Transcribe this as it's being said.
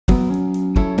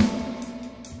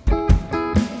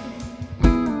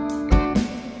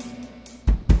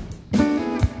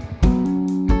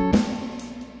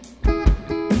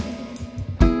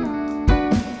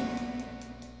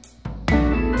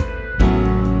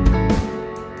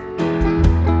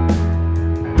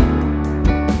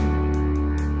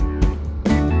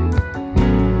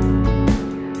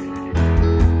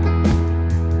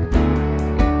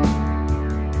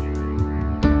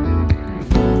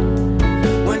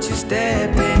Would you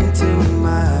step into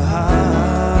my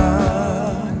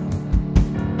heart?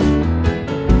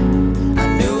 I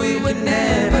knew we would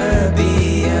never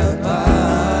be apart.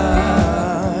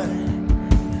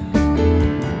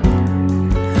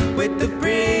 With the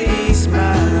pretty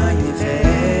smile on your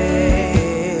face,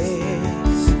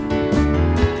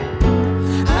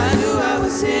 I knew I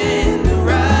was in the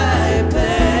right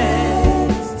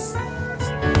place.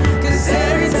 'Cause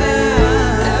every time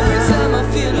I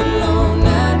feel alone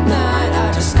at night,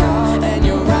 I just call and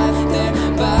you're right there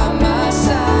by my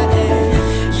side.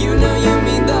 And you know you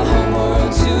mean the whole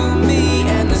world to me,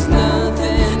 and there's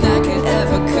nothing that could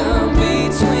ever come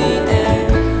between.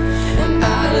 And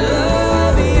I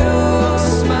love your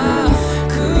smile.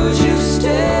 Could you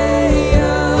stay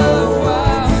a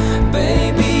while,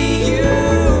 baby? You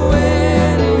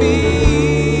and me,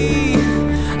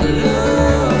 a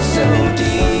love so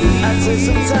deep. I took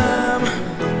some time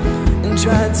and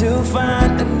tried to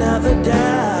find another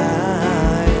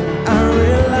dime. I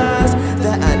realized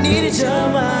that I needed your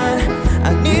mind,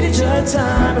 I needed your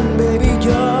time, and baby,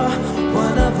 you're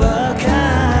one of a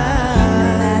kind.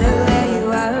 No matter where you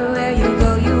are or where you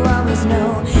go, you always know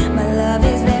my love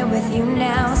is there with you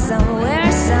now,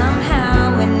 somewhere,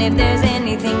 somehow. And if there's